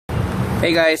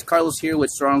Hey guys, Carlos here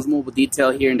with Strong's Mobile Detail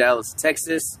here in Dallas,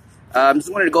 Texas.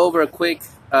 Just wanted to go over a quick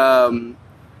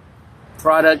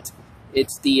product.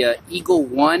 It's the Eagle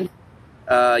One.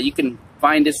 You can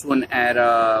find this one at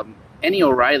any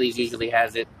O'Reilly's usually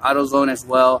has it. AutoZone as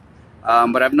well.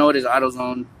 But I've noticed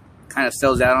AutoZone kind of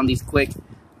sells out on these quick.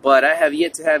 But I have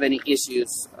yet to have any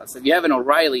issues. So if you have an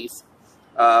O'Reilly's,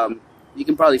 you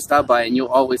can probably stop by and you'll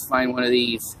always find one of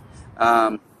these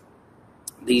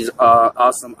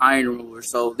awesome iron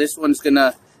removers. So this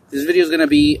video is gonna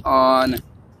be on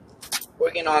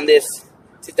working on this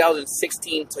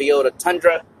 2016 Toyota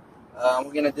Tundra.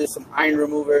 We're gonna do some iron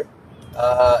remover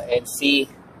and see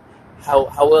how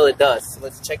well it does. So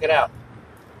let's check it out.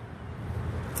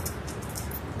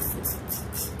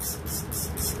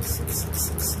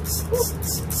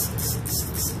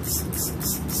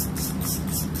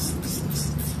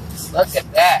 Look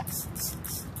at that.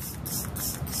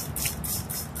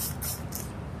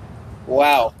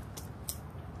 Wow.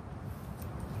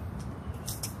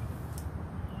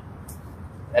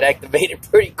 That activated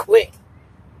pretty quick.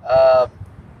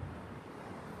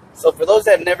 So for those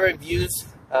that have never used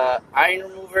iron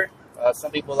remover,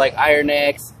 some people like Iron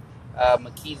X.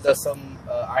 McKee's does some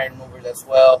iron removers as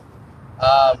well.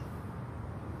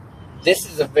 This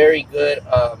is a very good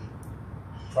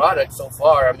product so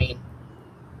far. I mean,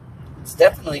 it's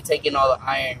definitely taking all the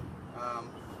iron.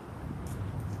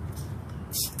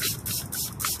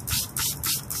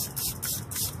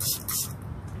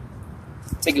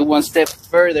 Take it one step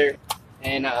further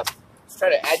and let's try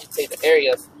to agitate the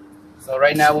areas. So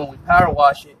right now when we power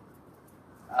wash it,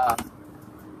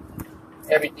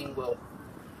 everything will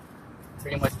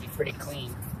pretty much be pretty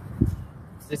clean.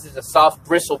 This is a soft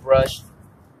bristle brush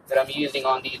that I'm using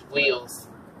on these wheels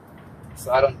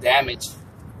so I don't damage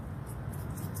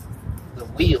the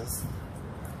wheels.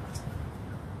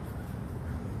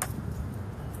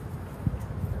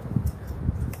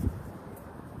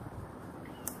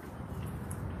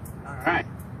 Alright.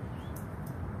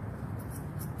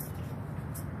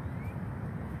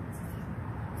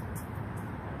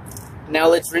 Now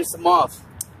let's rinse them off.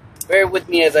 Bear with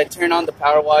me as I turn on the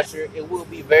power washer. It will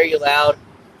be very loud.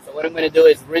 So what I'm going to do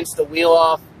is rinse the wheel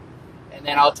off and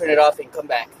then I'll turn it off and come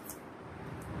back.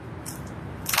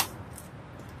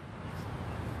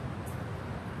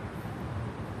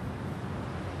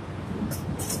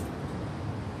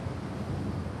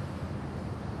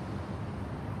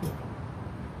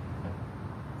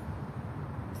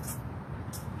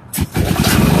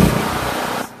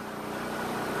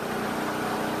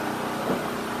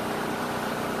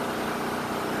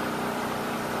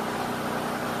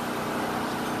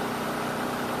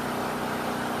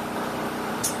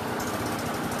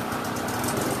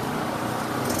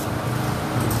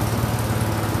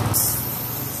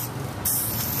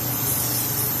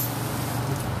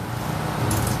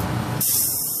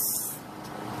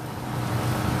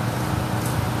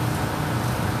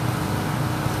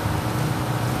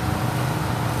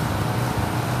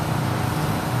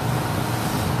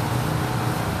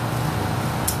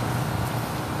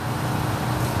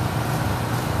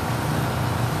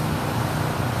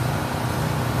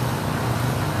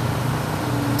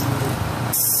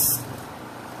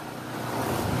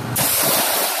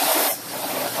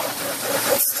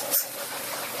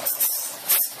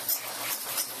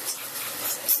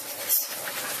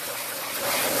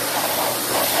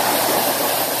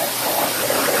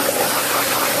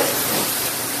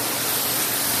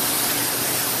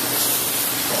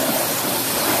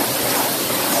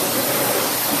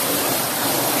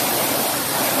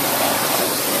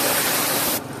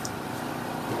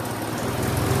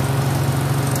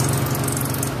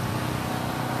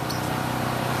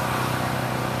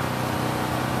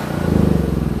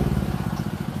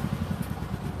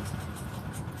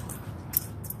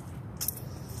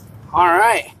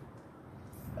 Alright,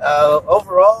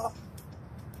 overall,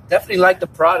 definitely like the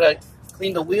product.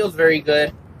 Clean the wheels very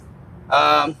good.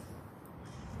 So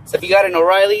if you got an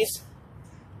O'Reilly's,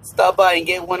 stop by and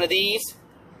get one of these.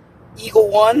 Eagle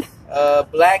One,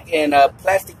 black and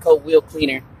plastic coat wheel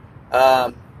cleaner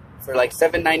for like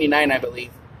 $7.99 I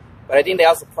believe. But I think they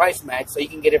also price match, so you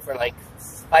can get it for like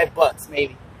 $5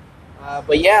 maybe.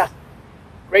 But yeah,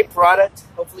 great product.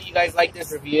 Hopefully you guys like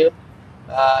this review.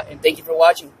 And thank you for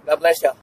watching. God bless y'all.